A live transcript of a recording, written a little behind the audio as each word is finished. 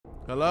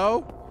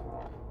Hello?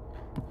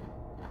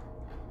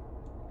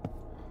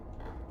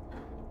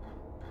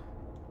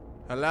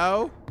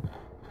 Hello?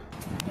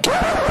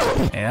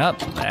 Yep,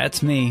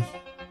 that's me.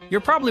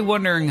 You're probably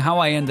wondering how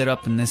I ended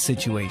up in this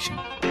situation.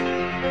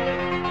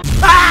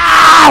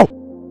 Ow!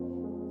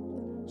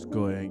 Let's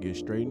go ahead and get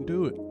straight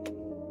into it.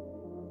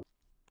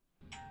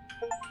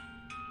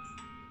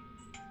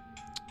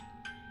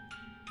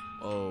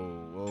 Whoa,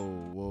 whoa,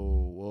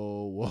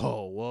 whoa,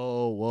 whoa, whoa,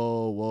 whoa,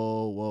 whoa,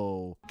 whoa,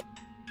 whoa.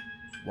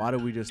 Why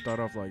did we just start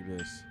off like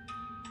this?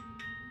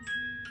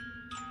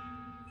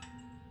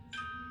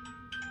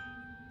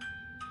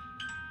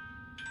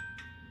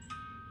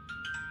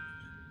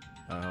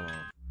 Hold on.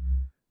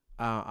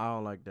 I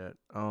don't like that.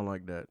 I don't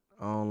like that.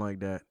 I don't like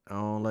that. I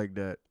don't like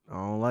that. I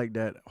don't like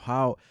that.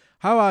 How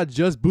I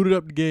just booted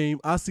up the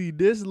game. I see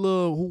this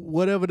little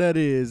whatever that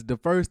is. The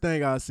first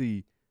thing I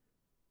see.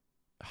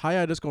 How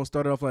y'all just gonna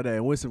start it off like that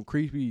and with some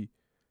creepy?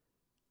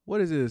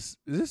 What is this?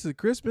 Is this a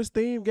Christmas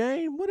themed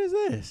game? What is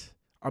this?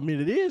 I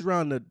mean, it is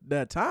around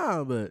that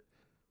time, but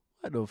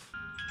what the? All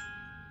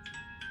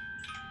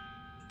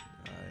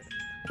right.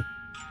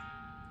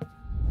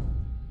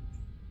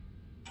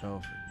 Oh,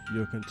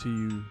 you'll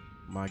continue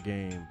my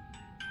game.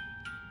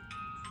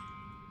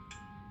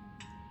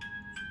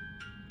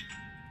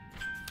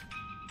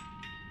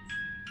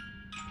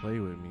 Play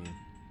with me.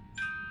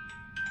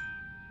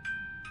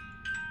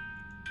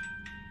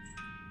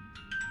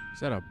 Is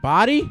that a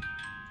body?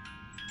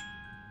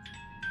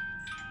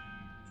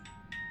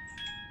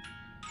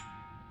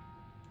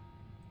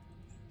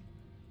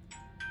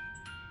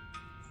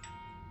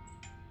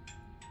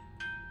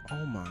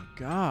 Oh my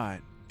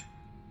God.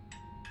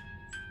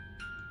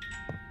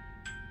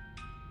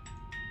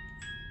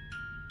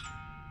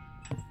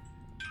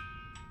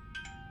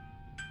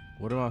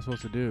 What am I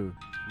supposed to do?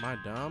 Am I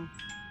dumb?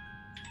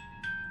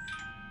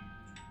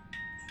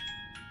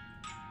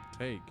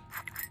 Take.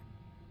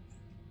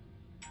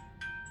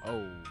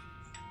 Oh.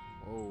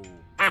 Oh.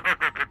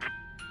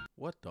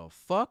 What the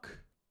fuck?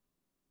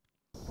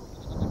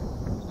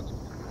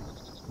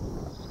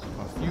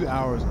 A few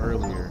hours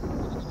earlier.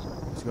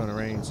 It's gonna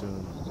rain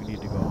soon. We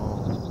need to go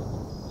home.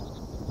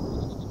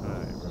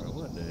 Alright, bro.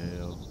 What the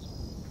hell?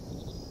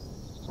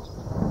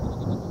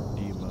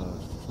 Dima.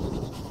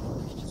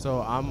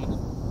 So I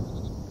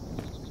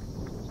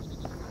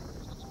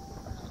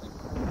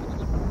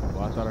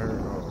thought I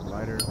heard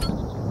lighter.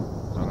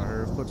 Thought I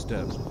heard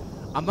footsteps.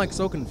 I'm like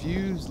so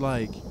confused,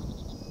 like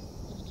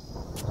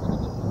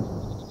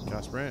can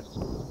I sprint?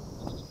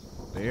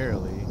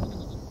 Barely.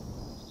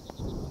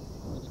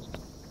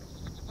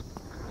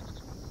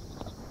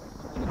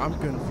 I'm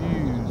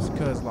confused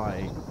because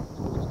like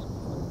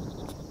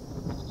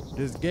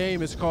this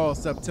game is called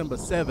September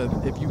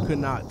 7th if you could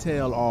not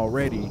tell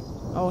already.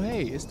 Oh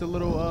hey, it's the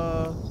little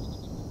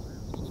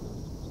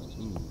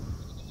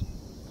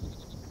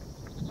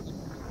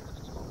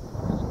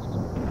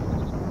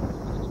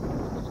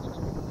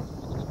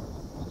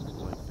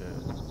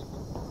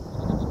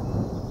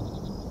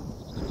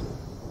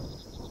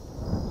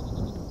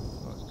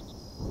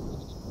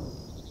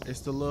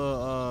it's the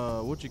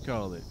little what you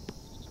call it?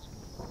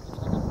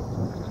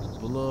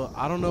 The little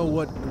I don't know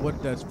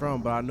what that's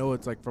from, but I know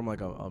it's like from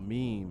like a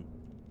meme.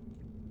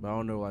 But I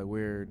don't know like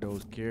where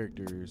those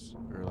characters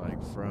are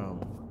like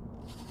from.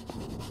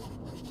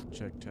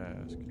 Check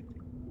task.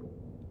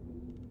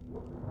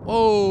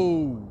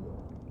 Whoa!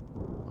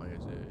 Like I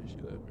said, she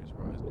left me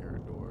surprised near her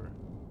door.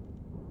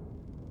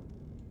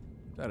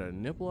 Is that a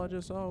nipple I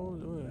just saw?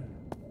 What?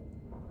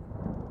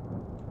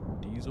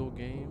 Diesel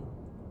game?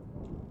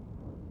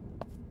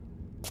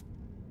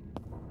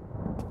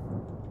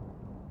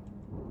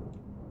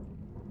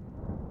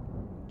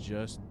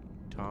 Just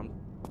Tom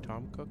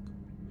Cook?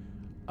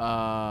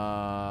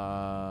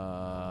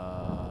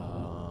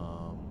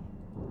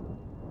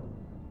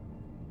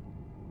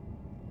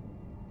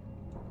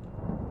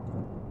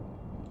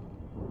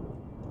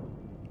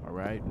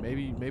 Alright,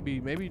 maybe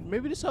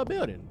this her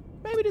building.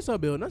 Maybe this her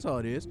building, that's all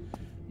it is.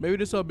 Maybe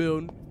this her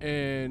building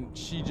and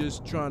she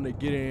just trying to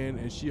get in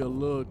and she a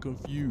little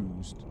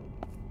confused.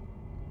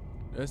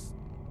 That's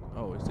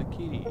oh, it's a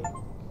kitty.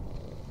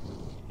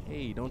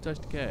 Hey, don't touch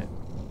the cat.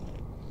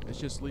 It's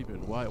just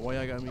sleeping. Why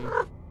y'all got me?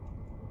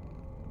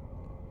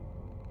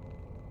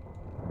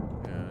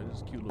 Yeah,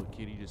 this cute little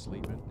kitty just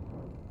sleeping.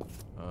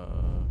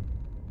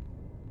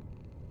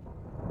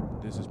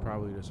 This is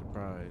probably the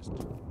surprise.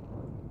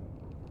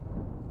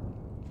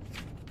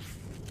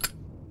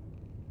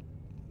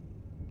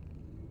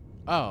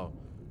 Oh.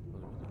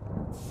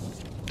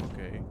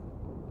 Okay.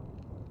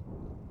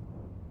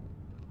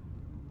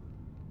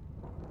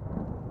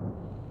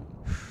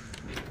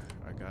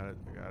 I got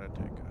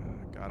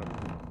him.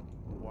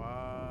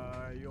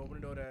 Why you open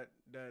the door that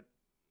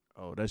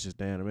oh, that's just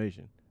the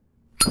animation.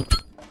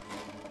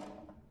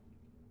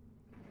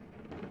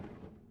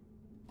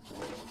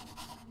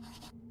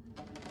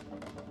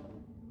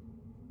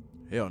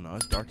 Hell no,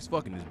 it's dark as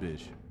fuck in this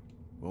bitch.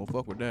 We don't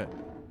fuck with that.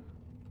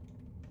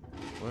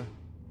 What?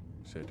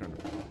 Said turn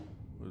it.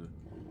 What is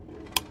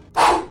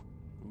it?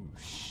 Ooh,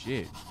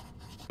 shit.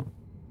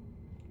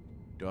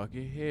 dark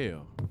as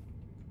hell.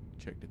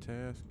 Check the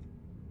task.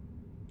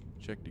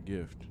 Check the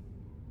gift.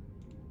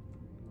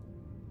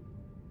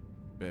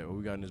 Bet what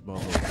we got in this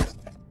motherfucker.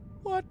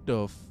 What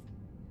the f?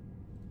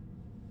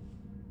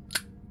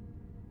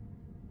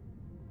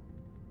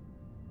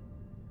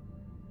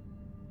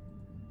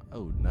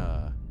 Oh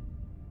nah.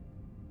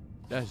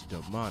 That's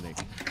demonic.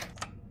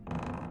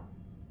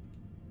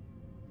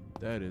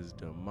 That is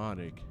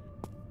demonic.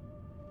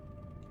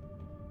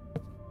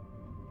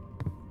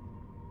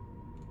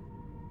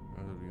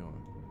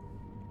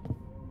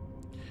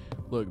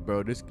 Look,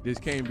 bro, this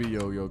can't be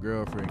your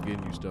girlfriend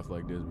getting you stuff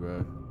like this,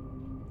 bro.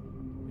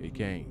 It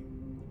can't.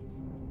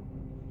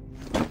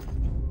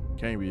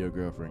 Can't be your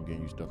girlfriend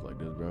getting you stuff like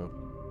this, bro.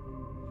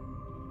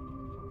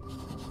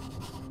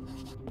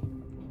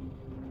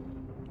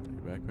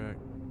 Your backpack.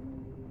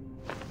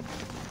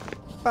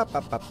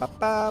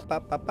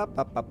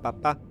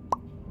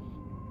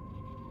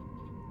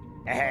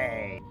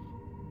 Hey.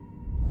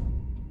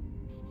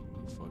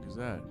 What the fuck is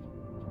that?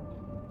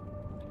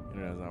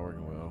 Internet's not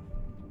working well.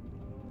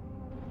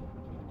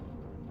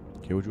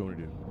 Okay, what you want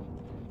me to do?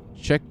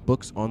 Check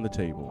books on the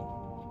table.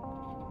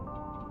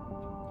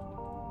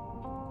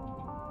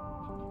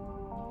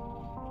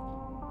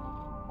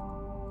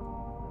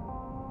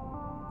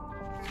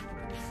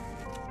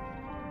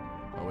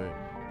 Oh wait.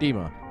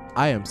 Dima,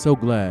 I am so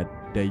glad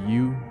that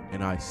you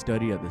and I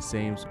study at the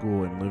same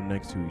school and live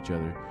next to each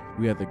other.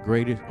 We had a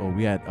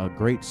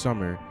great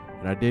summer,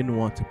 and I didn't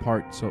want to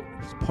part so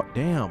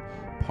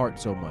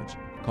much.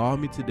 Call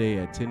me today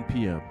at 10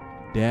 p.m.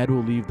 Dad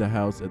will leave the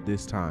house at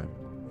this time,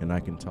 and I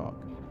can talk.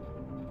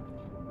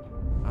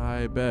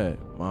 I bet.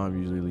 Mom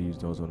usually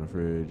leaves notes on the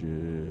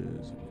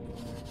fridges.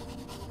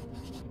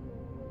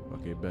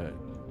 Okay, bet.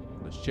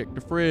 Let's check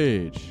the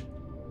fridge.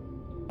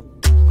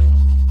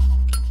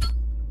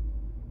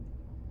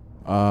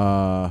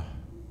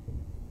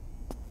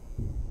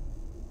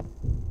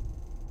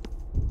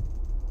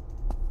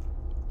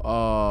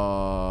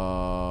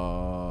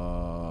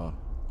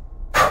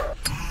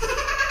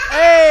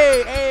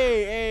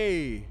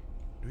 Hey.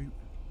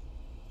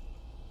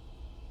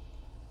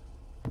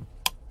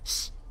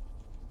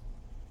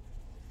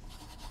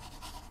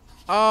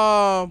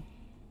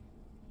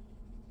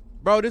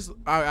 Bro, this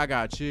I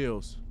got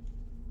chills.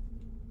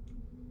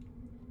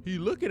 He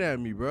looking at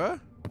me, bruh.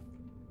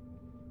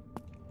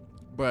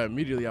 But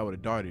immediately I would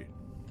have darted.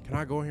 Can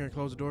I go in here and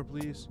close the door,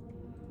 please?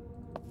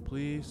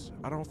 Please?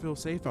 I don't feel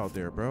safe out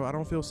there, bro. I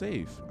don't feel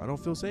safe.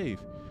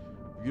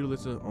 You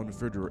listen on the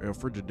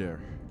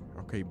Frigidaire.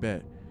 Okay,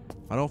 bet.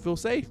 I don't feel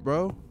safe,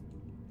 bro.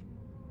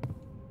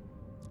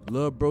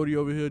 Love Brody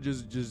over here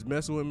just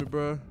messing with me,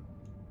 bro.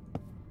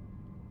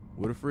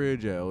 Where the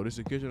fridge at? Oh, this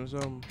a kitchen or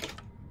something?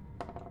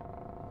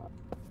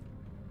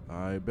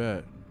 I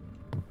bet.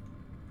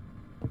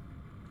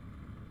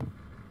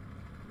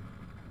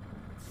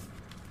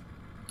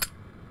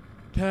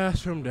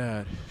 Task from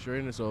Dad.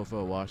 Straighten the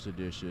sofa, wash the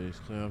dishes,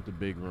 clean up the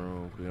big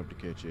room, clean up the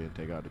kitchen,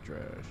 take out the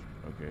trash.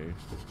 Okay.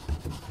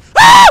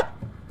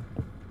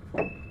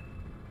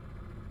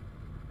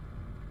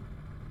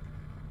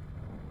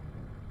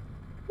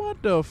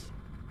 What the f?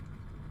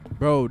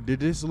 Bro,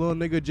 did this little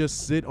nigga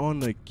just sit on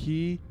the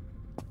key?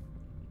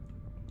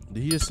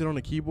 Did he just sit on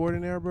the keyboard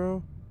in there,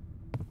 bro?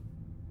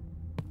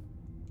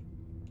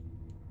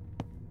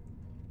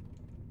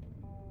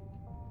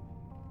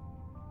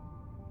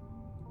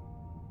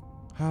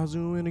 I'll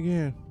zoom in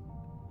again.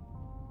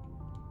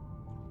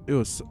 It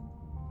was...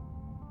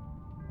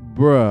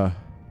 Bruh.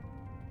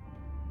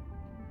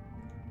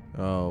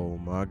 Oh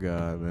my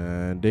God,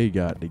 man. They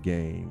got the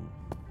game.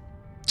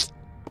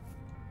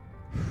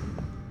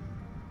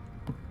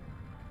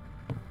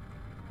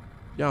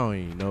 Y'all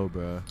ain't know,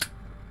 bruh.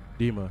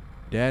 Dima,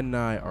 Dad and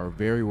I are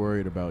very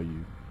worried about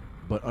you.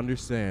 But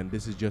understand,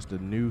 this is just a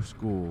new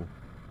school.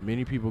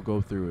 Many people go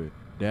through it.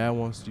 Dad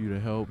wants you to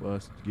help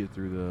us get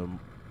through the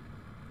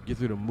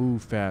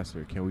move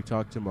faster. Can we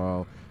talk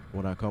tomorrow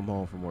when I come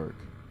home from work?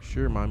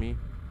 Sure, Mommy.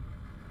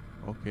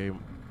 Okay,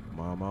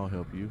 Mom, I'll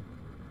help you.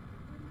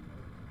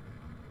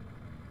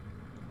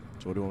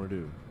 So what do you want to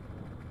do?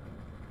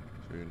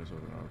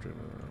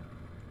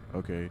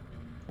 Okay,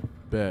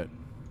 bet.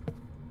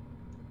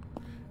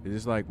 Is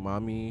this like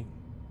Mommy?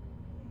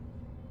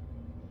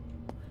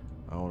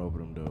 I don't open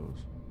them doors.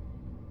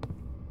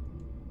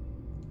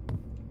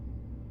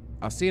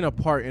 I seen a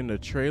part in the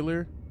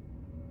trailer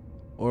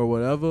or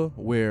whatever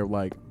where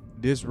like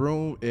this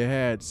room, it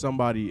had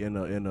somebody in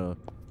a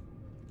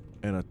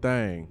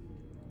thing.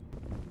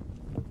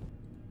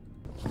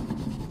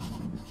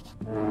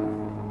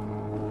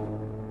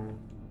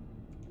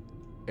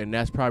 And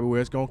that's probably where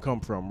it's gonna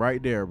come from,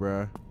 right there,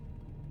 bruh.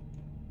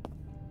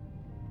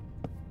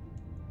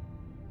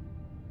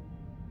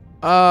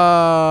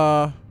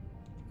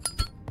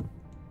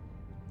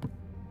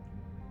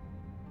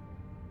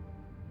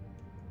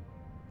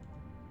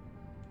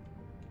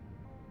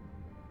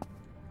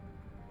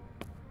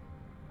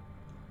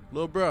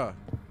 Lil' bruh.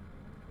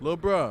 Lil'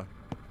 bruh. Oh,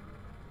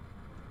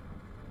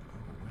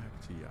 what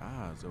happened to your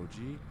eyes,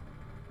 OG?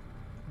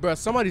 Bruh,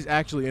 somebody's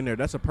actually in there.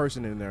 That's a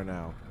person in there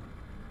now.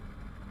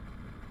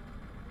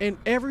 And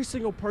every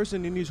single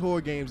person in these horror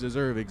games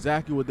deserve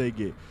exactly what they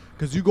get.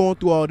 Because you going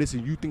through all this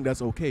and you think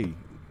that's okay.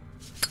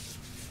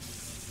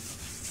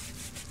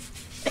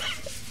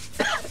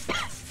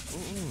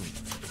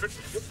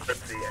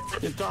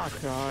 Итак,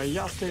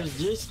 я стою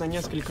здесь на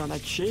несколько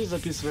ночей,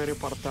 записывая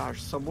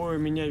репортаж. С собой у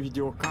меня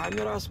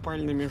видеокамера,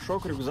 спальный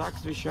мешок, рюкзак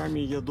с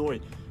вещами и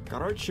едой.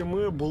 Короче,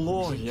 мы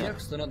блогер.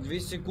 Текста на 2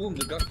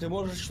 секунды. Как ты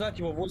можешь читать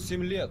его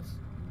 8 лет?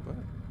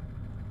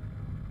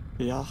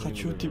 Я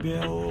хочу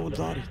тебе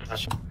ударить.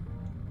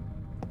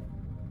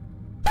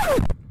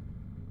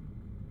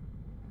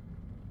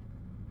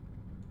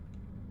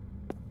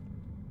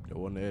 That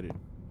wasn't the edit.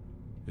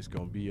 It's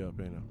gonna be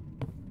up, ain't it?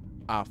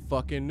 I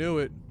fucking knew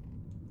it.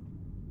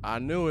 I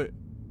knew it.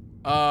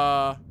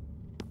 I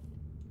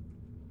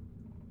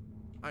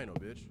ain't no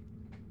bitch.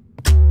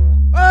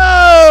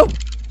 Oh!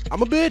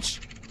 I'm a bitch.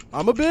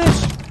 I'm a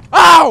bitch.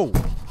 Ow!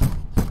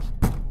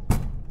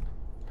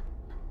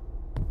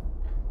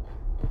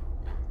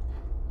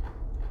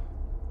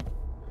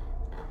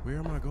 Where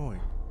am I going?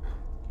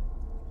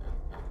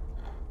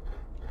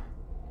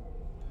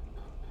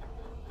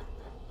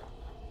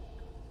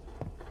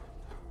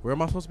 Where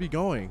am I supposed to be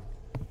going?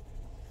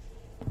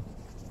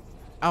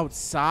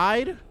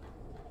 Outside?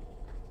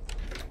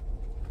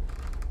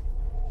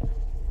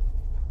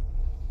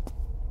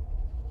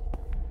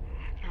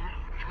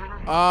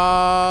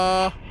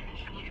 Hello?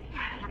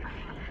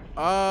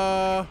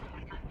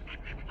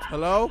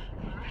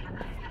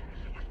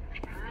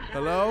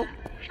 Hello?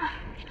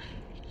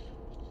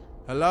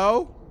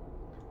 Hello?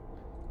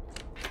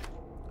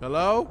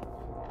 Hello?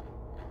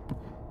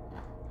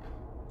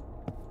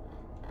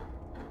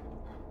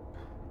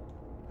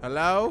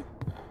 Hello?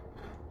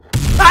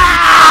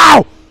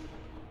 Ow!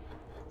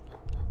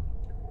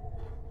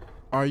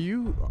 Are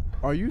you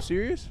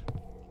serious?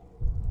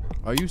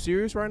 Are you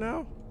serious right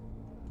now?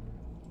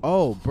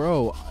 Oh,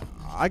 bro,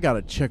 I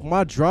gotta check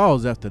my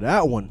drawers after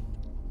that one.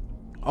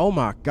 Oh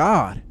my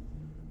God.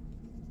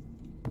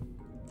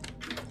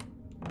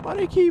 Why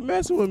they keep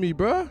messing with me,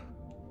 bruh?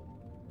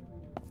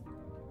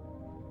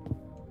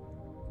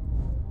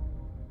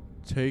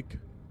 Take.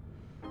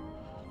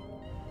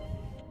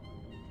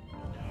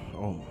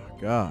 Oh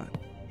my God.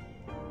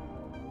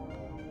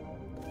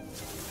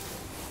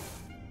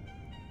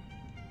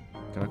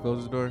 Can I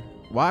close this door?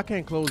 Why I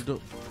can't close the...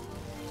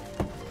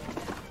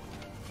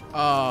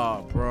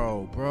 Oh,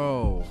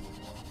 bro.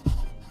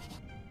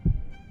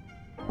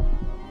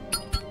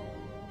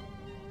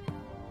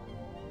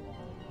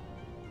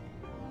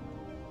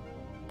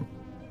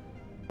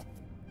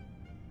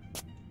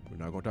 We're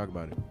not gonna talk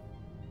about it.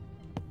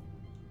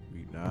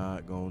 We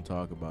not gonna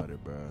talk about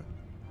it, bro.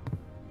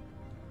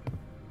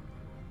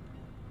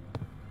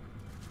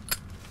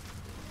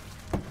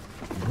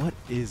 What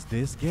is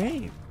this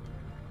game?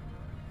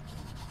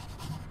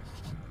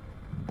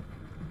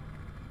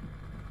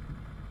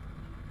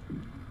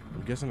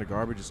 I'm guessing the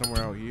garbage is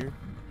somewhere out here.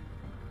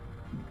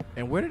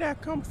 And where did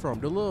that come from?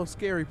 The little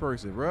scary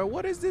person, bro.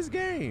 What is this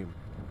game?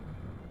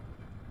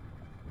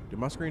 Did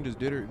my screen just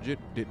did?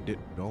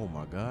 Oh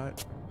my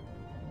God.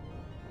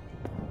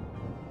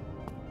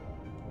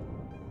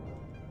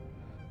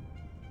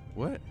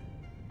 What?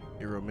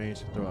 It remains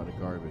to throw out the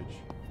garbage.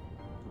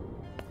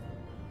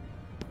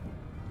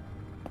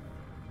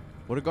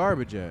 Where the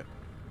garbage at?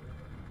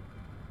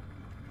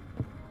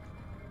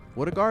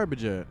 Where the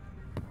garbage at?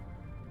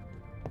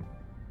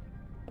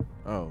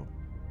 Oh.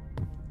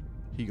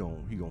 He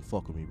gon'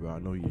 fuck with me, bro. I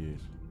know he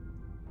is.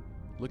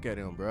 Look at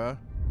him, bro.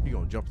 He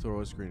gonna jump through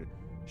his screen.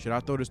 Should I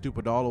throw this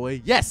stupid doll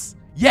away? Yes!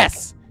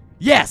 Yes!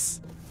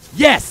 Yes!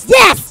 Yes!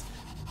 Yes!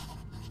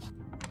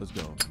 Let's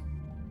go.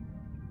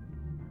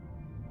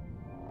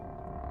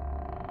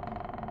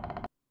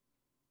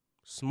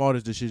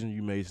 Smartest decision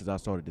you made since I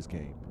started this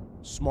game.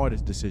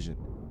 Smartest decision.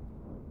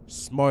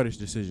 Smartest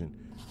decision.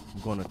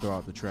 I'm gonna throw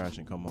out the trash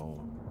and come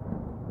home.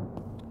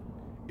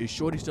 Is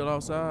Shorty still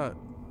outside?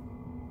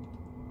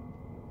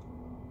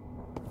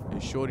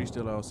 Is Shorty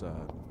still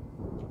outside?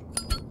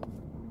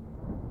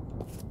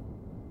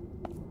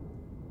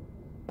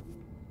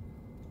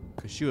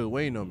 Cause she was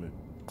waiting on me.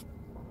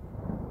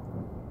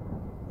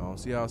 I don't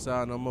see her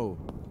outside no more.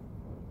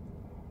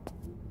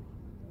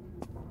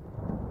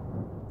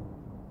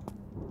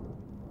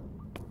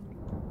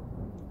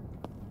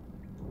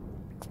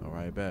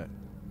 Alright, bet.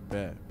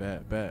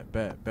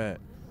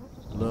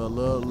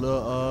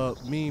 Little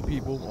mean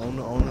people on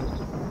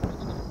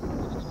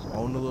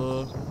the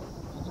little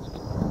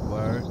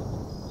word.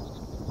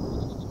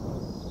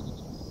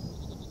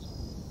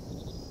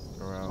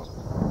 Around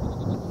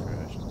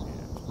trash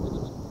again.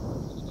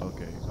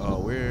 Okay. Oh,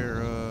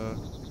 we're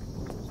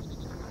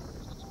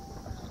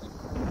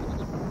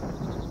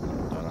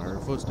thought I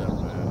heard footsteps,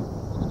 man.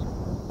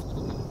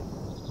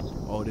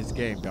 Oh, this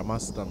game got my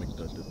stomach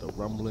the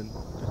rumbling,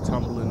 the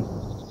tumbling,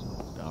 the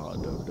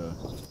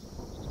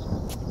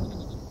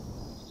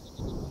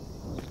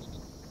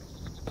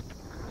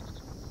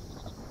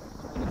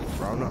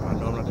Bro, I know I'm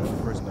not the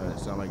only person that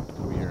sound like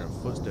we hearing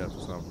footsteps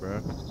or something, bro.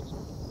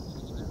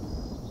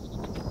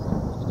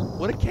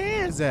 Where the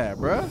cans at,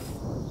 bro?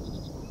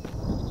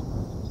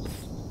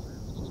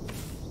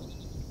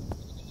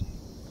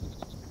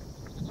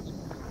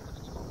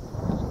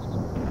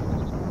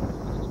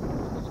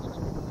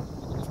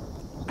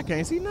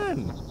 can't see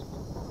nothing.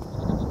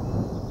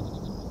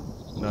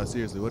 No,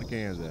 seriously, where the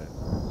cans at?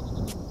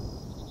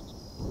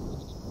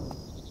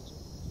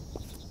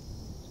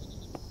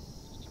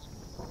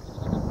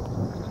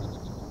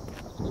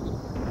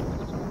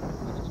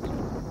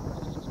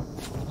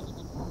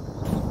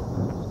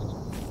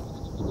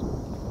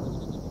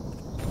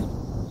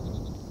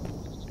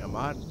 Am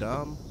I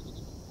dumb?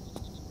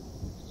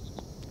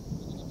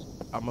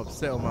 I'm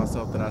upset with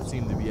myself that I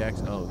seem to be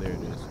asking. Oh, there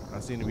it is. I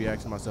seem to be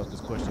asking myself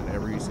this question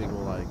every single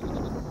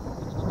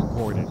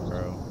recording,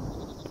 bro.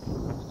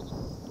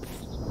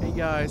 Hey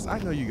guys, I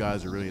know you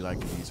guys are really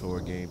liking these horror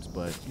games,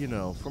 but you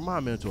know, for my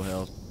mental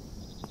health,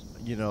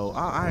 you know,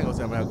 I ain't gonna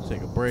say I'm gonna have to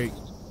take a break,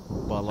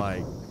 but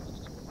like,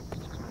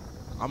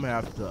 I'm gonna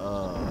have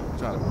to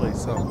try to play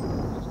something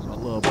a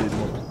little bit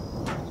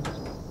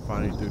more.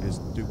 Finally threw this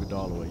stupid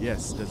doll away.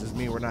 Yes, does this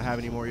mean we're not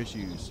having any more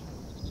issues?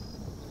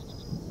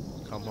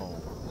 Come home.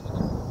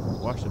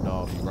 Watch the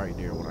doll be right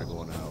there when I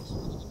go in the house.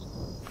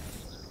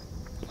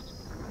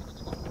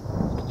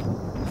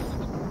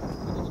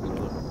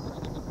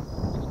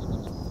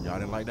 Y'all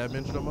didn't like that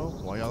bench no more?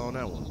 Why y'all on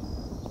that one?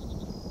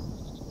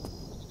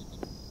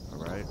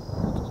 Alright.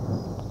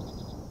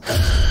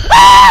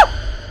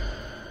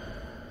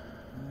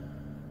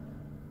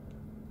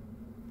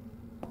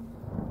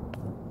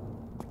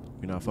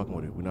 We're not fucking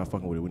with it. We're not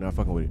fucking with it. We're not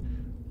fucking with it.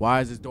 Why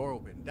is this door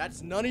open?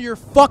 That's none of your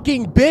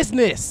fucking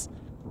business!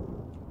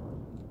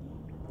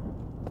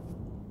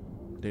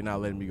 They're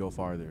not letting me go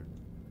farther.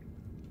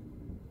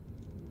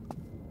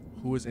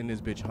 Who is in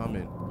this bitch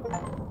humming?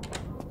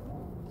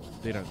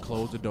 They done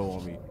closed the door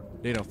on me.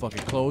 They done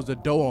fucking closed the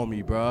door on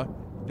me, bruh.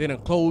 They done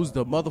closed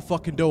the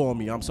motherfucking door on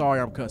me. I'm sorry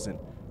I'm cussing.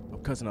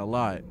 I'm cussing a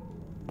lot.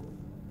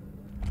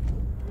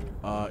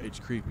 It's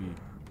creepy.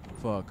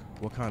 Fuck.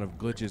 What kind of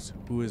glitches?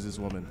 Who is this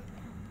woman?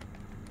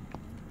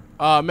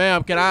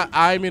 Ma'am, can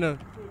I'm in a...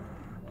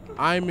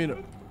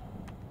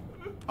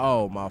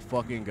 Oh my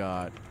fucking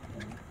God.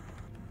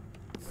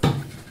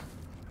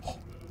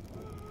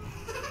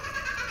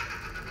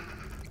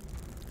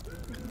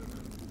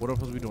 What am I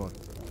supposed to be doing?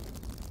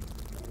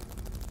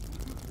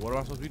 What am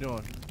I supposed to be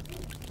doing?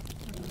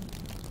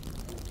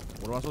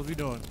 What am I supposed to be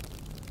doing?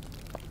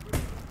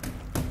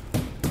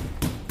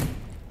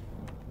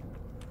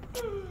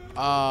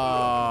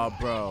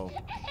 Bro.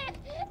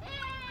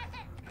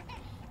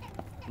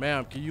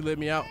 Ma'am, can you let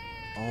me out?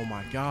 Oh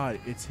my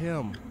God, it's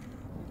him.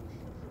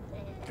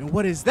 And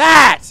what is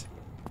that?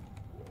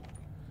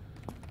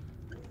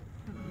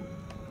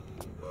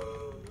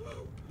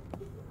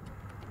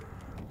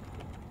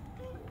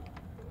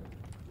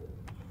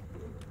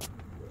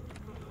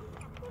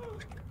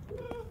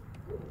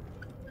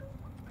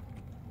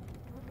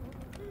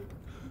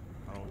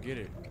 I don't get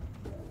it.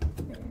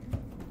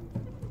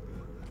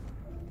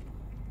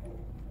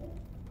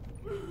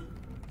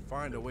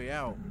 Find a way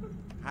out.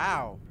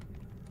 How?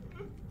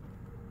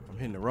 I'm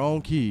hitting the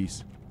wrong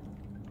keys.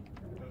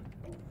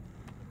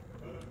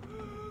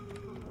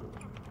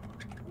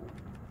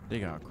 They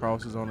got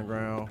crosses on the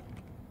ground.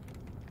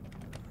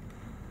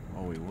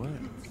 Oh wait, what?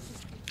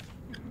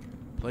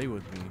 Play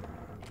with me.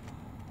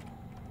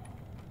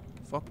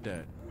 Fuck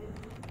that.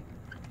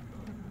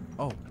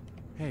 Oh,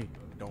 hey,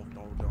 don't.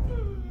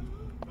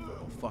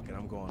 Oh, fuck it,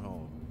 I'm going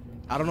home.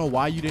 I don't know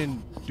why you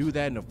didn't do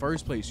that in the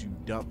first place, you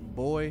dumb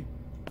boy.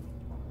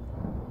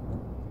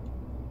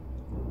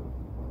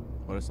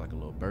 Oh, that's like a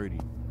little birdie.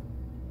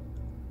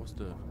 What's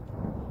the...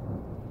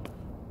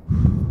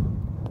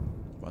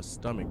 My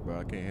stomach, bro.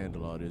 I can't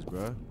handle all this,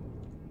 bro.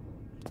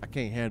 I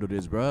can't handle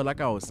this, bro.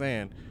 Like I was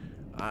saying,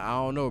 I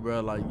don't know,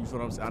 bro. Like, you feel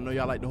what I'm saying? I know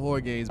y'all like the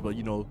horror games, but,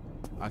 you know,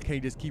 I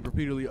can't just keep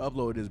repeatedly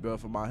uploading this, bro,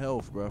 for my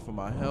health, bro. For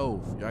my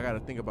health. Y'all gotta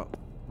think about...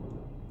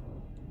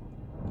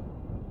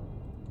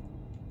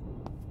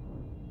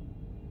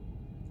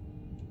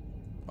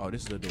 Oh,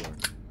 this is the door.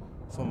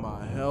 For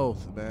my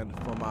health, man.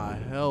 For my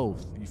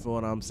health. You feel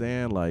what I'm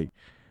saying? Like,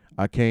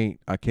 I can't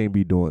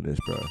be doing this,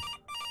 bro.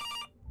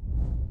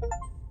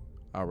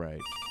 All right.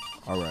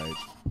 All right.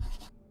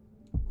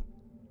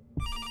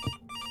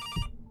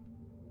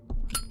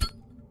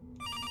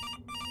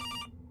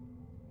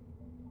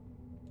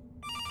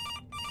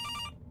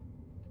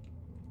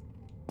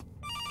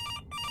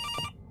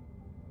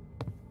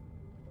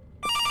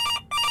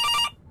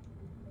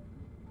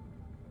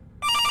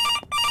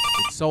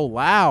 It's so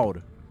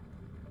loud.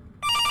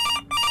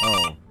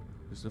 Oh,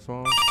 is the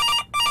phone?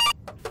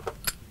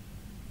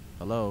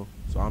 Hello.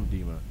 So I'm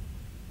Dima.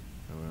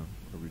 Oh, well,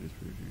 I'll read this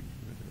for you.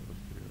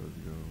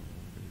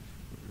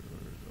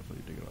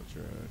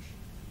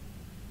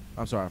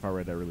 I'm sorry if I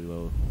read that really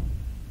low.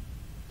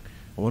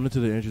 I went into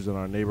the entrance on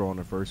our neighbor on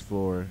the first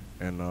floor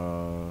and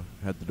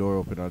had the door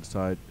open. I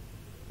decided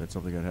that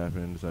something had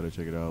happened, decided to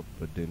check it out,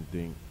 but didn't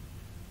think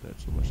that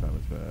so much time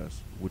had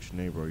passed. Which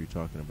neighbor are you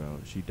talking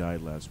about? She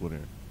died last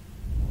winter.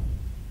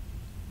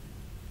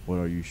 What,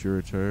 are you sure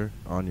it's her?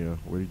 Anya,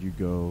 where did you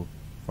go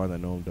find that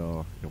gnome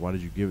doll? And why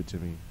did you give it to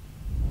me?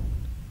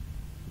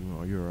 You know,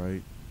 are you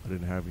alright? I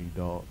didn't have any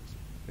dolls.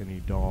 Any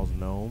dolls,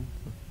 gnome?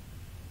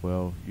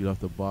 Well, you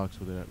left the box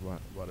with it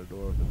by the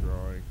door with the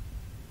drawing.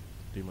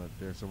 Dima,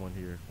 there's someone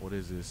here. What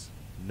is this?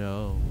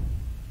 No.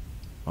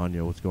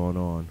 Anya, what's going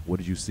on? What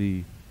did you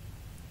see?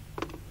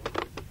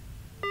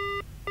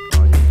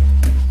 Anya.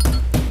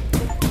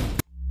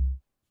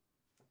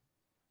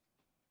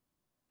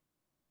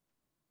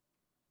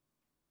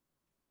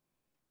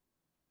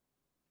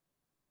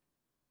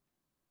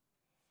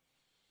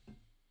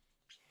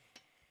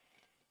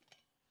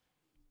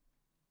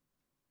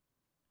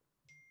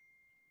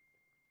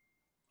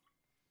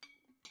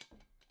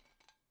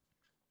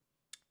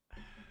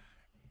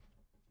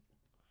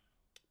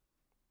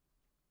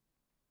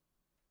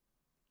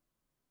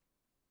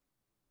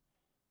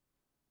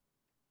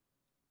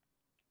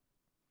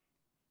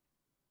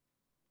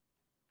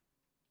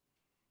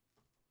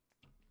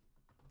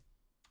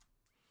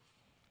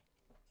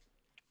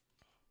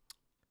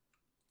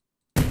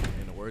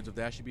 In the words of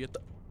that should be a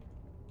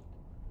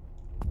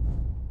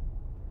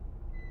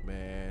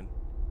man.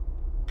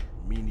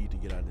 Me need to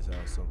get out of this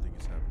house. Something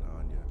is happening to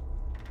Anya.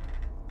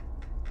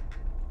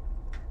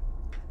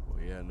 Well,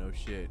 yeah, no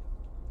shit.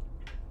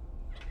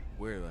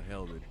 Where the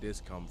hell did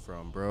this come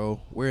from,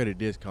 bro? Where did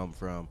this come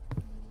from?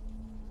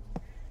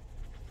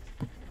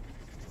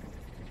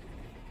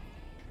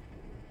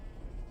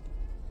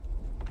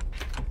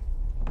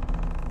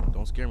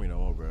 Don't scare me no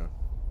more, bro.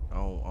 I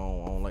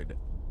don't like that.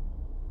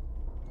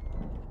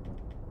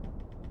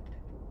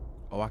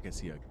 Oh, I can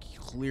see a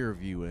clear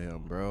view of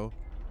him, bro.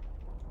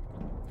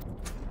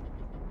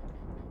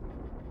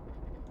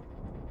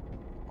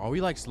 Are we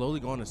like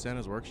slowly going to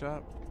Santa's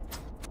workshop?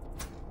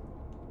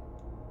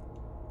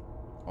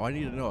 Oh, I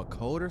need to know a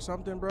code or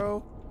something,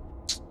 bro.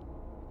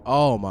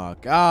 Oh my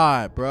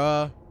god,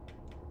 bro.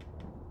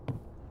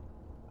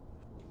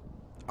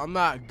 I'm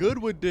not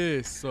good with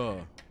this.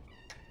 What?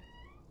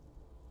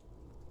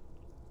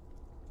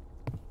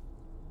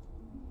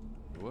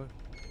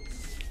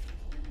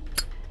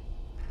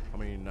 How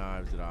many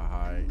knives did I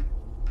hide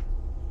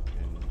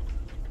in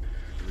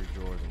 3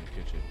 drawers in the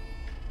kitchen?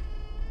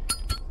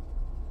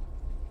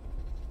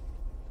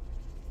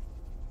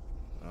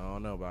 I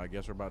don't know, but I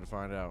guess we're about to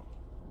find out.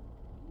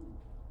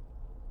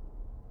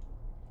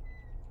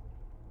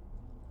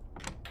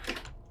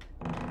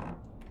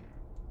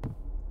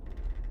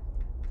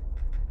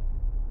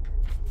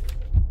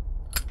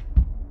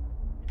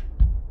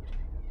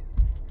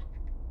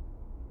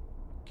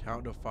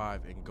 Count to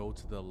 5 and go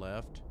to the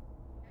left.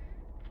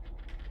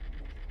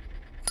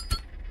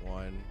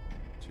 1,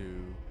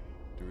 2,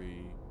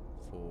 3,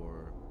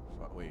 4,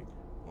 5. Wait.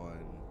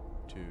 1,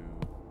 2,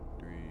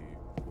 3,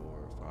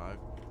 4, 5.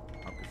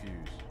 I'm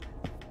confused.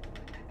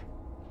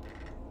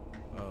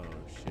 Oh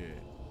shit.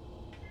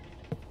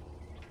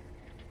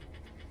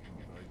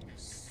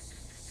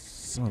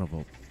 Son of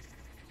a.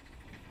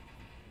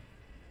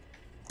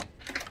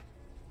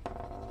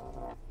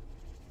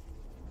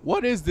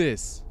 What is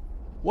this?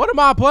 What am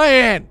I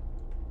playing?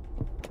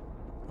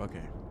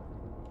 Okay.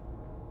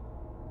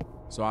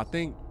 So I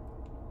think,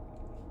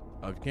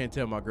 I can't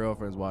tell my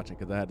girlfriend's watching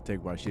because I had to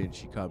take my shit and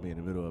she caught me in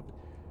the middle of it.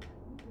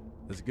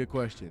 That's a good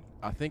question.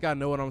 I think I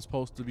know what I'm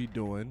supposed to be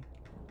doing.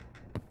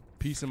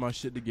 Piecing my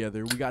shit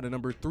together. We got a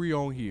number 3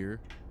 on here.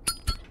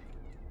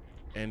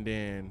 And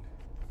then,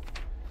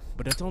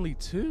 but that's only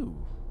 2.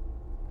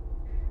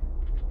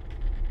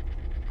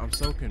 I'm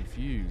so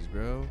confused,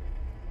 bro.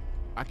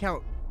 I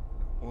count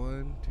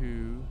 1,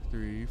 2,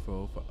 3,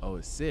 4, 5. Oh,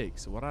 it's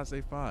 6. Why did I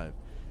say 5?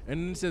 And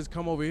then it says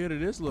come over here to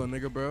this little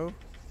nigga, bro.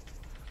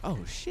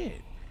 Oh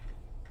shit.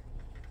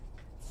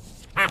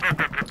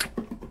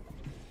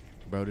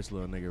 Bro, this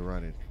little nigga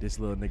running. This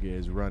little nigga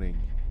is running.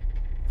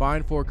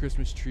 Find 4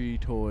 Christmas tree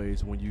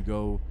toys when you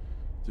go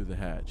through the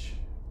hatch.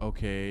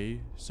 Okay,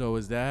 so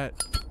is that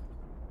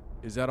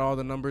all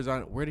the numbers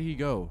I, where did he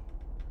go?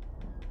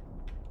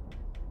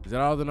 Is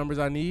that all the numbers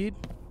I need?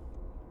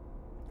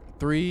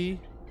 3,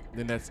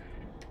 then that's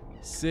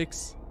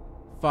 6,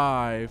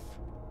 5.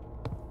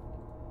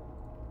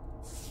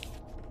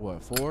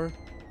 What, 4?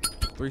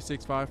 3,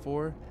 6, 5,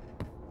 4?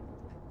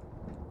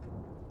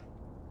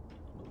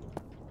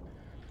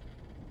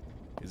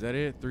 Is that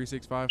it? 3,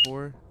 6, 5,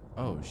 4?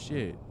 Oh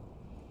shit.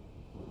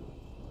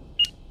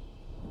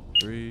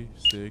 3,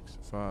 6,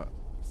 5,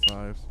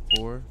 5,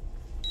 4.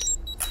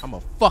 I'm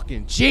a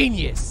fucking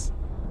genius.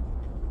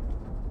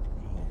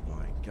 Oh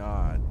my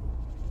god.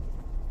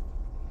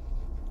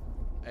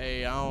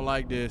 Hey, I don't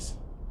like this.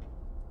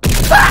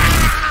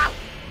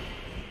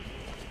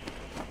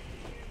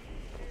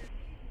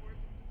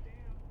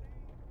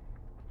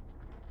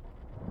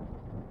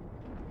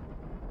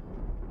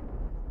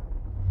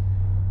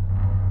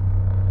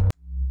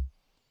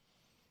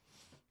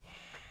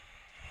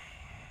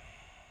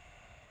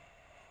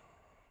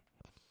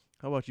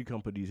 How about you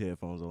come put these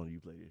headphones on and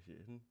you play this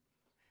shit?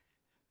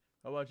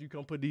 How about you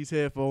come put these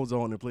headphones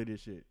on and play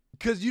this shit?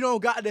 Cause you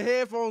don't got the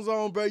headphones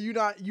on, bro. You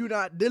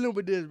not dealing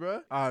with this,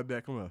 bro. All right,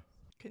 bet. Come on.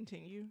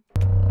 Continue.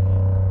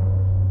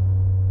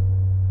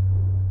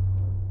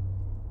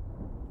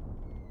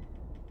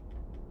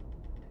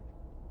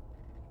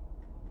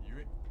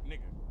 Nigga.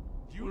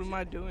 You What am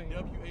I doing?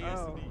 WASD.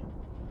 Oh.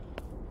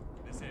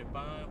 This said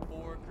find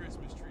 4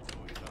 Christmas tree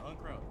toys. Now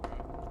uncrouch, bro.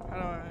 How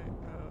do I?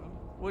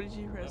 What did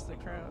you press to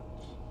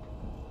crouch?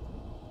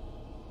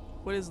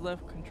 What is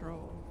left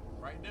control?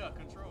 Right there,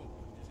 control.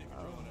 Just hit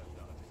control and that's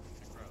done.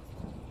 Hit crouch.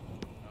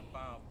 I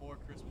found 4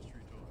 Christmas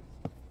tree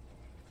toys.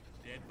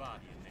 Dead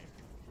body in there.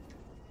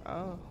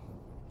 Oh.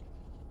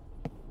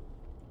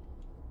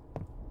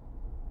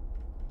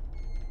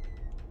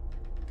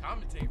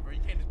 Commentate, bro.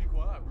 You can't just be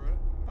quiet, bro.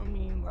 I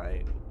mean,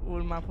 like,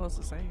 what am I supposed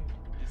to say?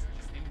 Just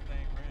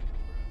anything random,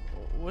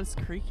 bro. What's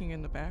creaking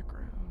in the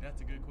background? That's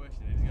a good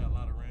question. They just got a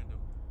lot of random.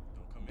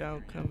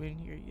 Don't come in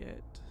here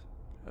yet.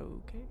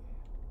 Okay.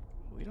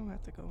 We don't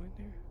have to go in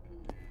there.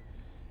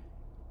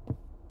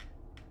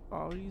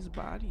 All these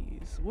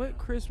bodies. What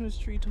Christmas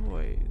tree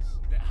toys?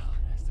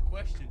 That's the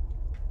question.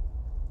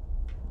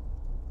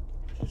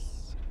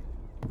 Just...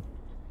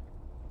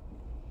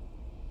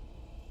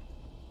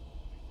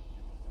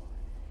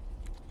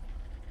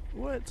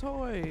 What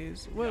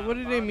toys? What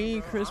do they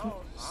mean Christmas?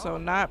 So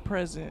not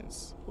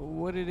presents.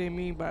 What do they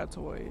mean by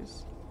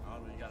toys? I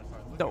don't know, you gotta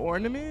start looking. The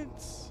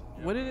ornaments?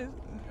 Yeah, What it is?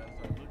 you gotta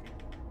start looking.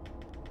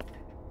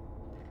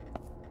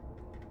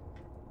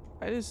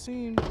 I just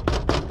seen. Somewhere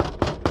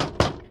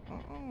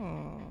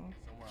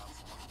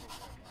else.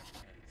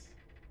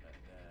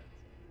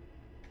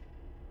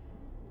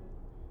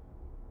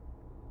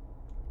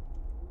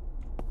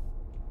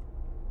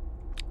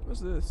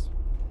 What's this?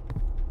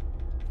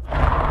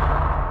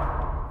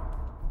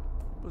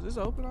 Was this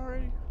open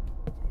already? Yeah.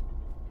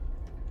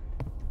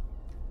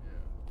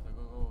 So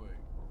go away.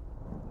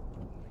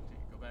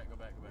 Go back, turn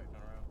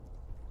around.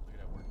 Look at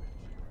that workbench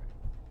shit, right?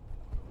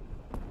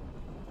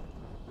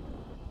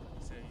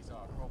 He said he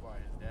saw a crowbar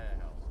in his dad's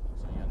house.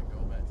 So you gotta go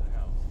back to the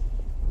house.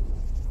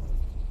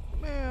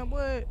 Man,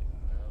 what?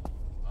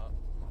 Up.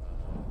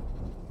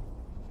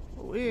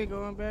 We ain't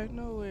going back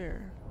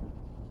nowhere.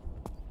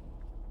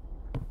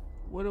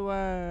 What do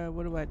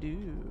I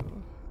do?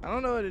 I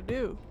don't know what to do.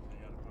 You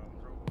gotta find the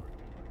crowbar.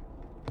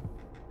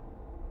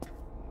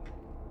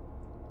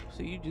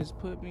 So you just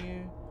put me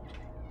in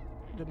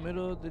the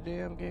middle of the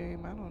damn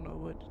game. I don't know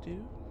what to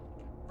do.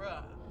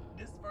 Bruh,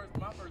 this is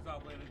my first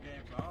time playing this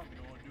game, so I don't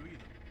know what to do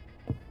either.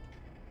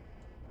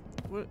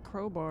 What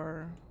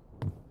crowbar?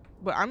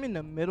 But I'm in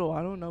the middle.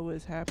 I don't know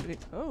what's happening.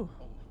 Oh.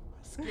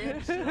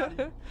 Scared the shit out of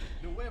you.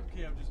 The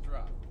webcam just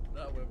dropped.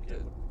 Not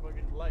webcam, the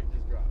fucking light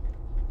just dropped.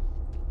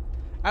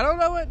 I don't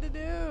know what to do.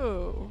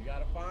 You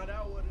gotta find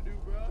out what to do,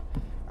 bro.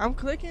 I'm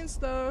clicking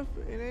stuff.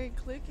 It ain't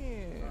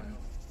clicking.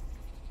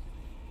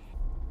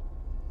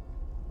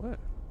 What?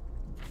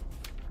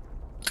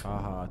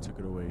 Haha, I took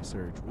it away.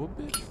 Search. Well,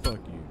 bitch, fuck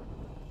you.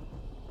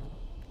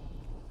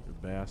 You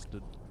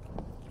bastard.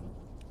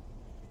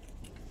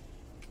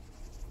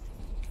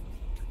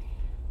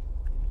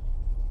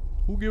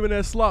 Who giving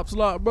that slop,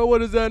 bro?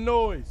 What is that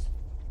noise?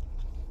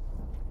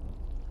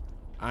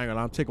 I ain't gonna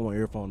lie, I'm taking my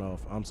earphone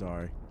off. I'm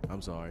sorry.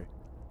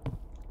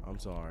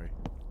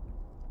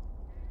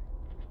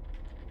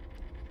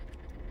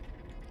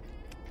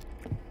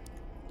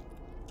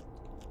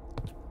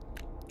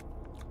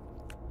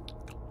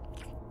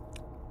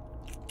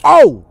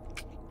 Oh!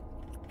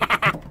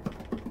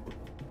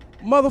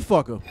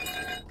 Motherfucker.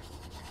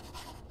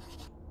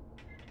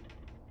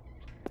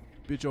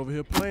 Bitch over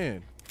here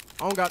playing.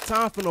 I don't got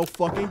time for no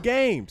fucking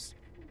games.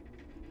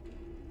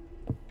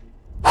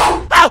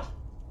 Ow!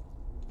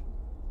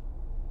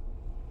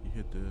 You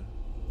hit the...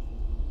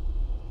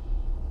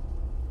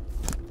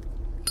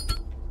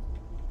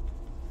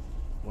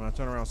 When I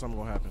turn around, something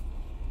gonna happen.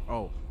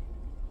 Oh.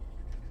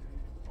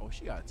 Oh,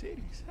 she got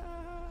titties.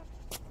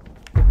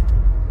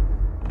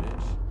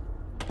 Bitch.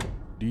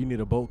 Do you need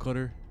a bolt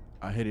cutter?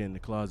 I hid it in the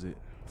closet.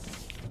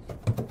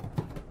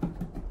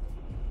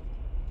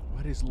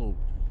 Why this little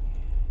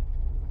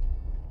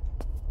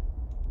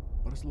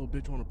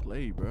bitch wanna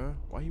play, bruh?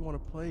 Why he wanna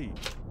play?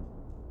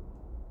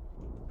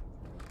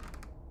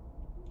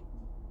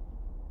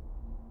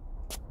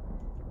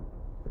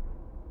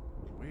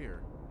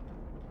 Where?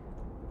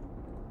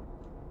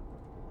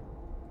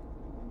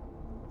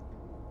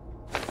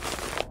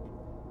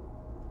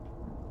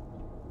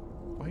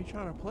 Why he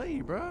trying to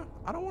play, bruh?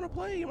 I don't wanna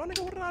play. My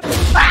nigga, what did I do?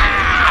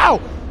 Ow!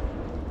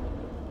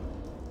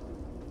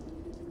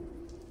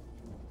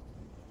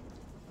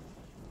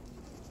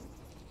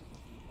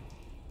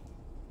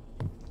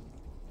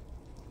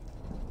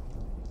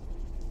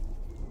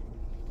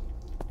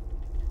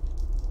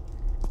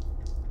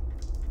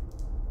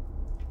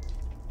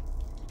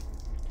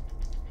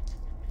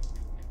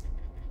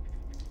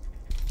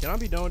 Can I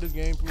be done with this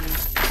game,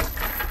 please?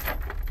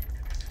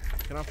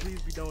 Can I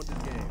please be done with this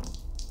game?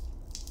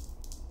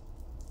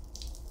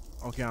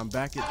 Okay, I'm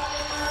back at...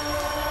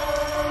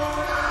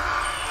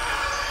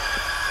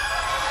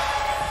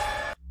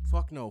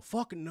 Fuck no.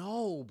 Fuck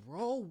no,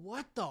 bro.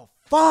 What the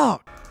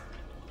fuck?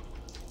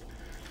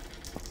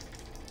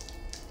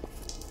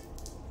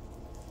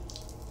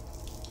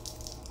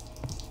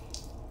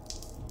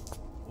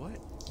 What?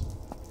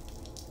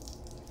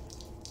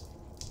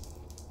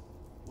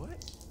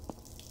 What?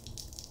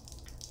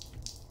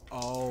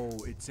 Oh,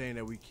 it's saying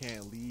that we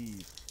can't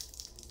leave.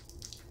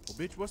 Well,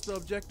 Bitch, what's the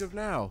objective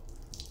now?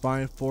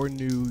 Find 4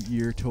 New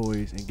Year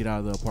toys and get out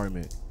of the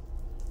apartment.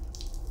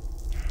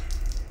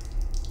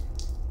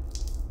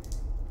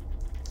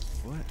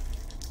 What?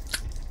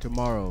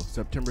 Tomorrow,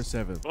 September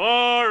 7th.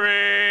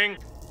 Boring!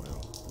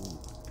 Well, ooh,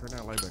 turn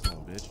that light back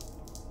on, bitch.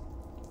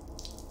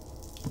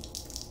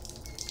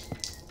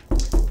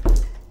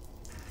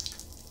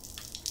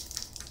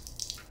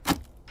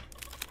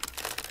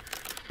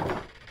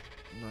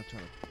 I'm not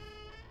trying to...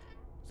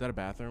 Is that a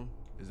bathroom?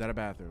 Is that a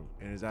bathroom?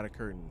 And is that a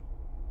curtain?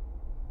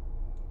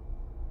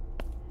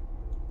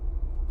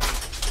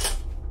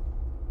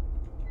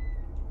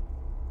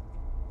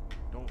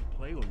 Don't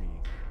play with me.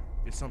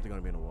 It's something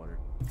gonna be in the water.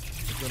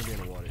 It's gonna be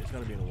in the water. It's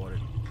gonna be in the water.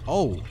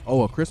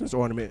 Oh, a Christmas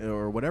ornament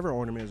or whatever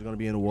ornament is gonna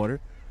be in the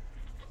water.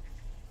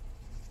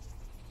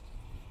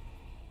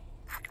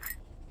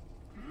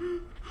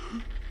 Woo!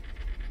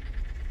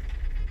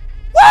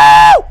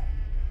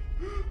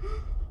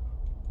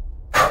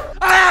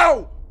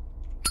 Ow!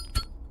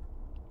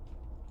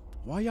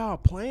 Why y'all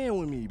playing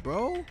with me,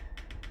 bro?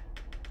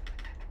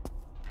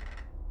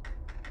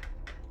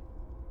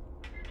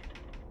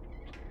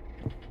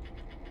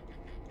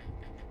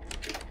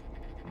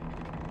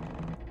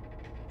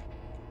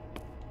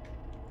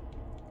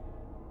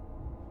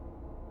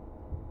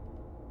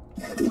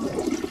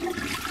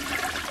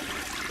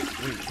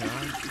 Wait, can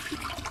I?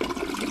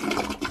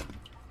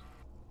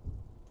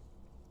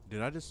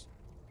 Did I just...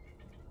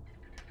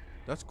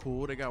 That's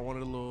cool. They got one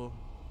of the little...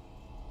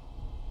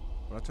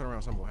 When I turn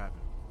around, something will happen.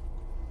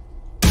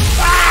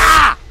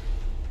 Ah!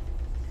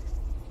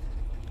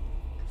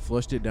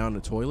 Flushed it down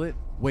the toilet?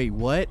 Wait,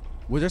 what?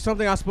 Was there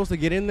something I was supposed to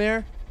get in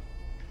there?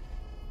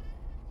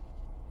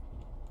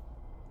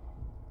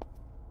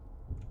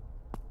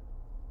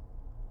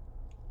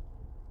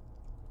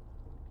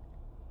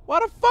 Why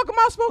the fuck am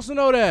I supposed to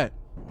know that?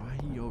 Why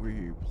he over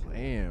here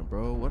playing,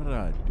 bro? What did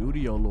I do to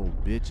your little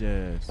bitch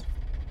ass?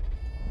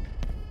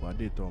 Well, I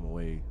did throw him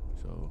away,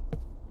 so.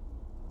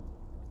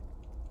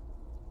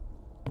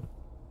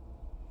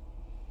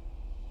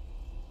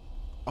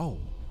 Oh.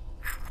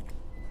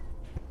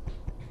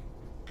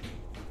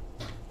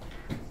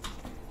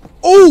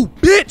 Oh,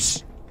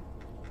 bitch!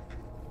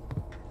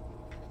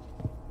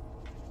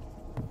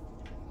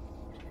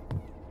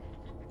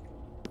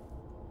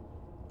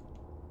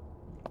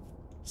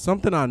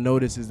 Something I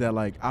noticed is that,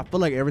 like, I feel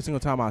like every single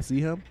time I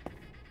see him,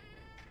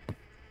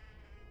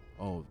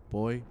 oh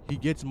boy, he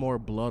gets more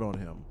blood on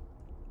him.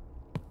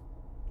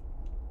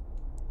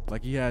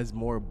 Like he has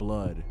more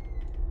blood.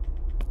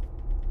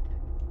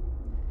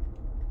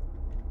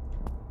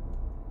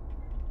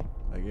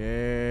 Like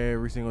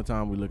every single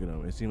time we look at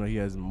him, it seems like he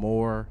has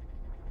more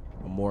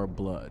and more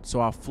blood. So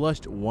I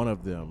flushed one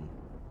of them,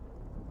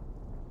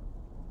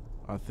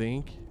 I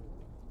think.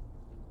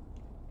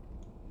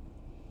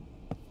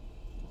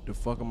 The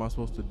fuck am I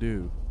supposed to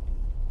do?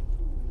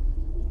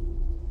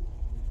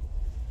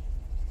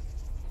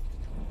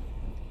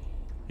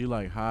 He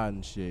like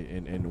hiding shit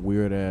in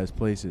weird ass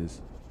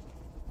places.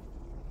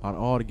 On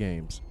all the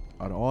games.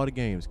 On all the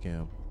games,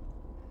 Cam.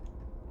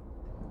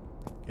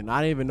 And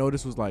I didn't even know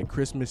this was like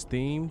Christmas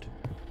themed.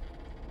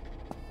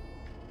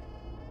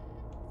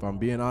 If I'm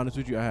being honest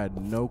with you, I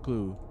had no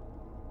clue.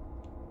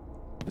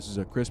 This is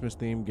a Christmas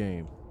themed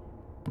game.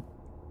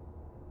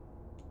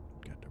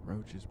 Got the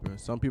roaches, bro.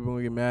 Some people are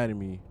gonna get mad at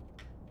me.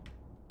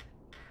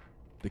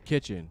 The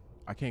kitchen.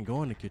 I can't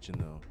go in the kitchen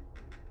though.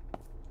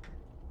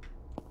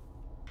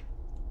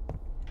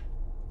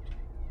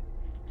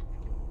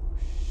 Oh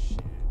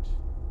shit.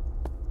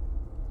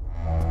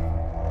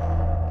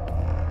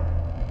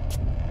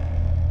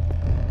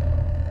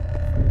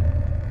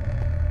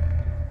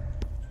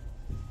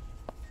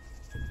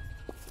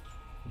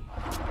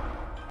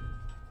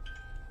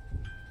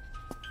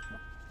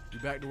 We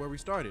back to where we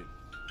started.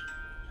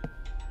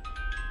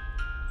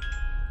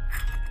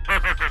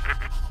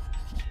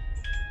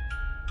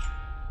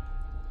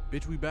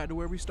 Bitch, we back to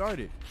where we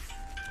started.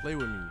 Play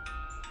with me.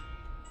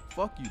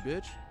 Fuck you,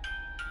 bitch.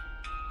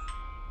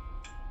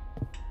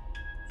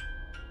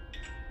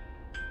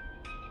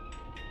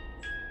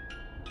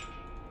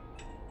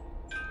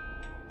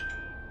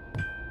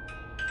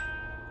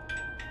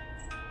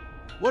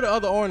 What the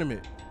other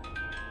ornament?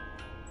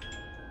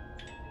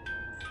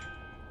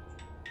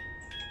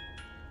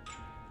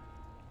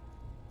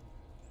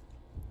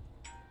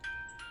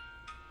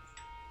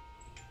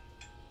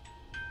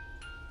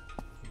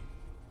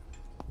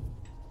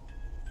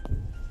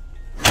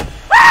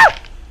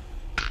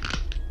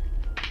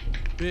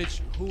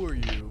 Bitch, who are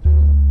you?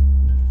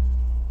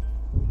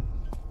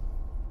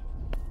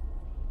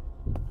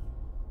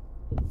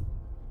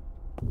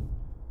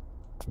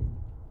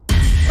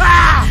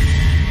 Ah!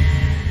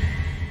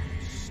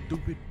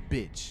 Stupid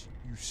bitch.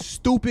 You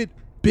stupid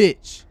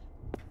bitch.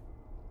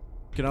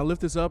 Can I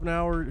lift this up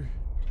now or?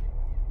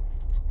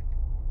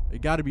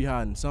 It gotta be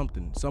hiding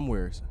something,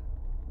 somewhere.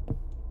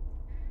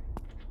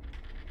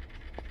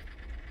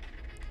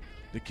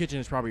 The kitchen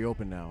is probably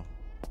open now.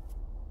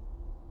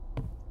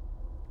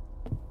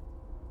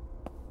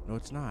 No,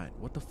 it's not.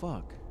 What the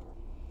fuck?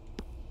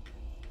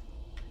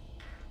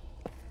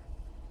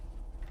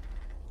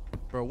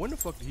 Bro, when the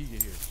fuck did he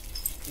get here?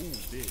 Ooh,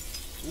 bitch.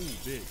 Ooh,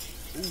 bitch.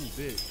 Ooh,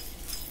 bitch.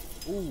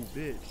 Ooh,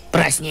 bitch.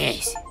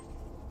 Проснись.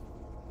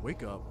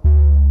 Wake up.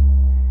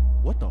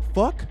 What the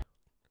fuck?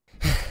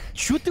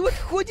 Чё ты вот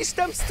ходишь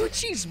там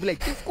стучишь, блядь?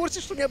 Ты в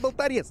курсе, что у меня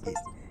болторез есть?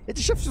 Я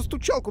тебе сейчас всю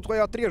стучалку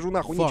твою отрежу,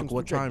 нахуй, нечем Fuck,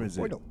 what time стучать, is it?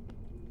 понял?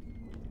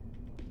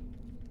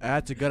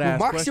 That's a good Ну, ass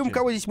максимум, question.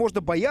 кого здесь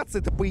можно бояться,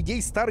 это, по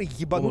идее, старый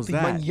ебанутый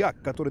that?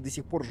 маньяк, который до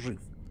сих пор жив.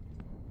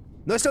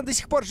 Но если он до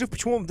сих пор жив,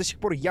 почему он до сих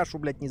пор Яшу,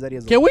 блядь, не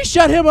зарезал? Can we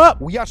shut him up?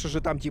 У Яши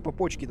же там, типа,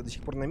 почки-то до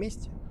сих пор на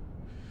месте.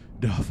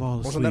 Да, fall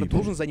Он же, asleep. наверное,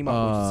 должен за ним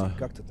охотиться.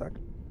 Как-то так.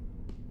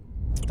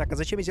 Так, а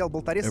зачем я взял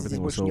болторез, если здесь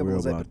Everything was больше so не было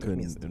real, but I запертых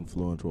мест? couldn't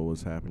influence what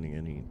was happening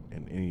in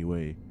any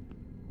way.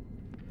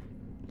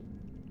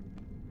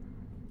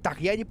 Так,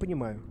 я не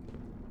понимаю.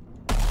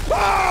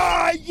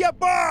 А,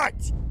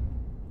 ебать!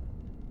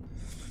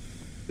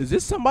 Is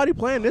this somebody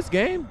playing this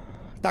game?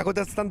 Так, вот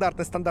это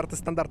стандартная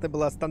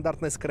была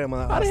стандартная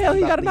скрема. How the hell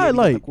he got a Стандартная, я night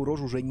light? видел такую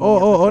рожу уже О,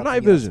 неоднократно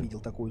night не раз vision. видел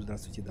такую,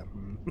 здравствуйте, да.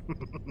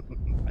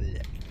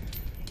 Блядь.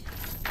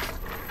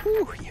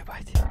 Ух,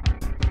 ебать.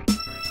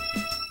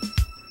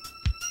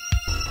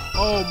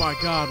 Oh my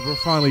god, we're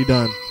finally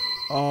done.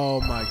 Oh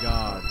my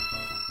god.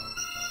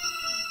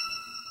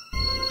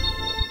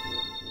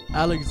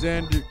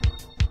 Alexander.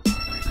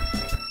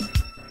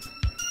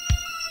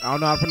 I don't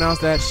know how to pronounce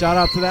that. Shout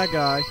out to that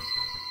guy.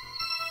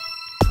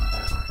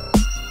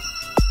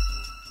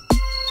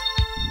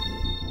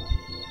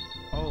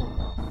 Oh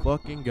my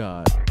fucking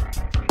god.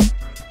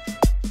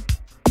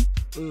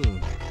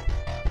 Ugh.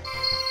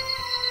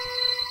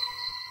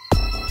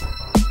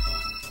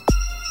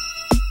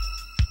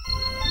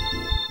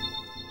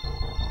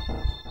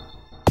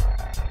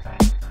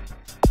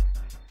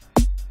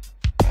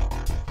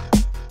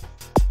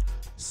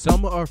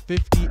 Summer of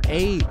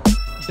 58.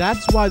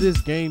 That's why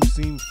this game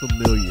seems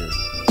familiar.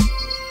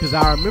 Because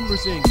I remember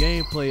seeing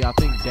gameplay. I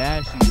think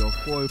Dashy or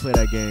Corey played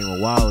that game a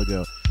while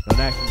ago. Don't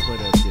actually play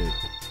that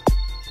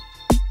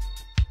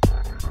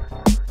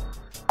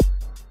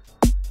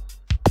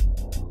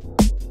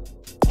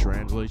shit.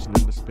 Translation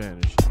into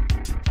Spanish.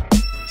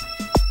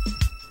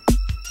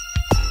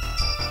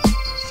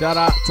 Shout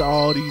out to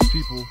all these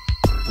people,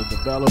 the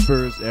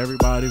developers,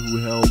 everybody who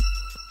helped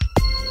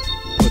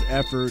put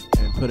effort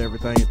and put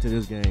everything into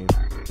this game.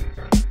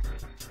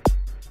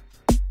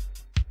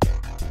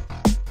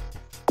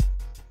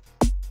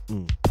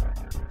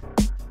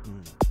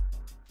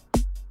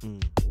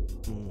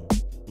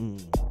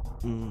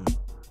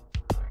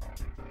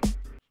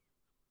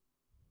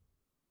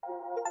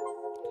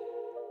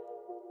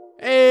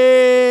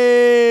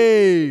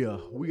 Hey,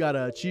 we got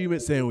an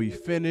achievement saying we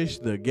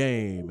finished the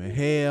game.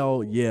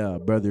 Hell yeah,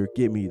 brother,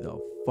 get me the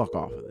fuck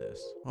off of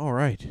this. All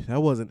right,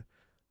 that wasn't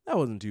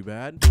too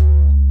bad.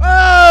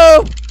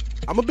 Oh,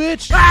 I'm a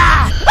bitch.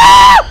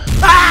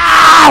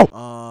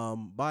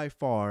 By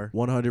far,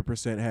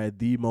 100% had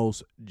the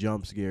most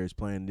jump scares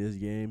playing this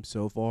game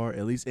so far,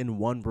 at least in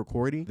one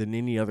recording, than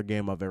any other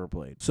game I've ever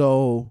played.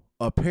 So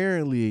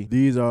apparently,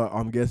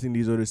 I'm guessing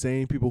these are the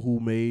same people who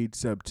made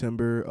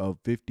September of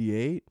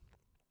 58.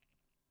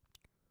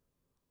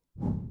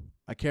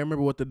 I can't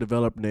remember what the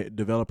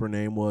developer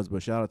name was,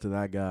 but shout out to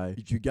that guy.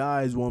 If you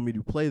guys want me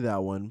to play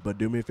that one, but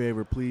do me a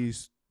favor,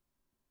 please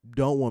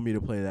don't want me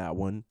to play that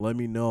one, let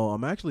me know.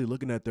 I'm actually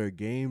looking at their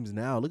games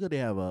now. Look at, they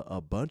have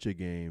a bunch of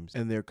games,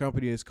 and their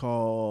company is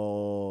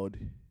called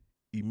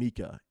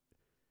Mika,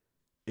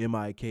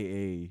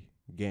 Mika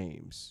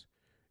Games.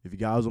 If you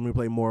guys want me to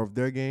play more of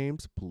their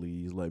games,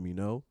 please let me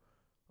know.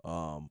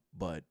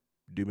 But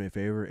do me a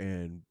favor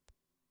and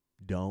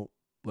don't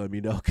let me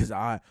know, because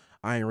I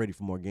ain't ready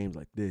for more games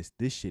like this.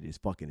 This shit is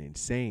fucking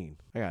insane.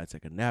 I gotta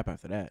take a nap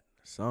after that.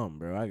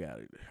 Bro. I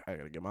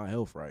gotta get my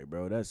health right,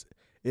 bro.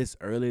 It's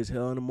early as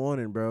hell in the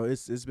morning, bro.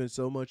 It's been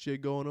so much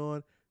shit going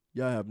on.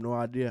 Y'all have no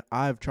idea.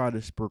 I've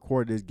tried to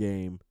record this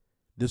game.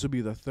 This will be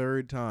the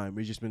third time.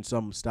 It's just been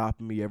something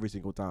stopping me every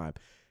single time.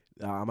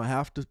 I'm gonna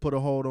have to put a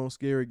hold on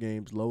scary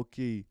games, low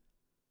key.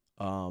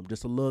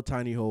 Just a little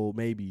tiny hold,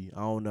 maybe.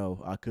 I don't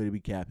know. I could be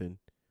capping,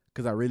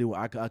 cause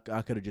I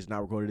could have just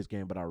not recorded this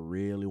game, but I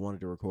really wanted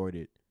to record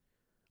it.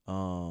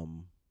 Might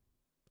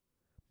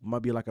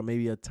be like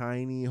maybe a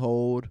tiny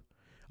hold.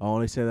 I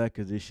only say that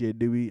because this shit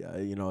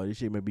this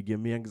shit may be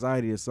giving me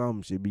anxiety or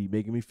something. Should be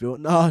making me feel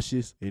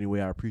nauseous. Anyway,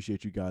 I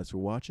appreciate you guys for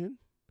watching.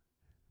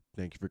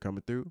 Thank you for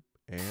coming through,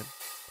 and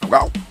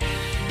Go!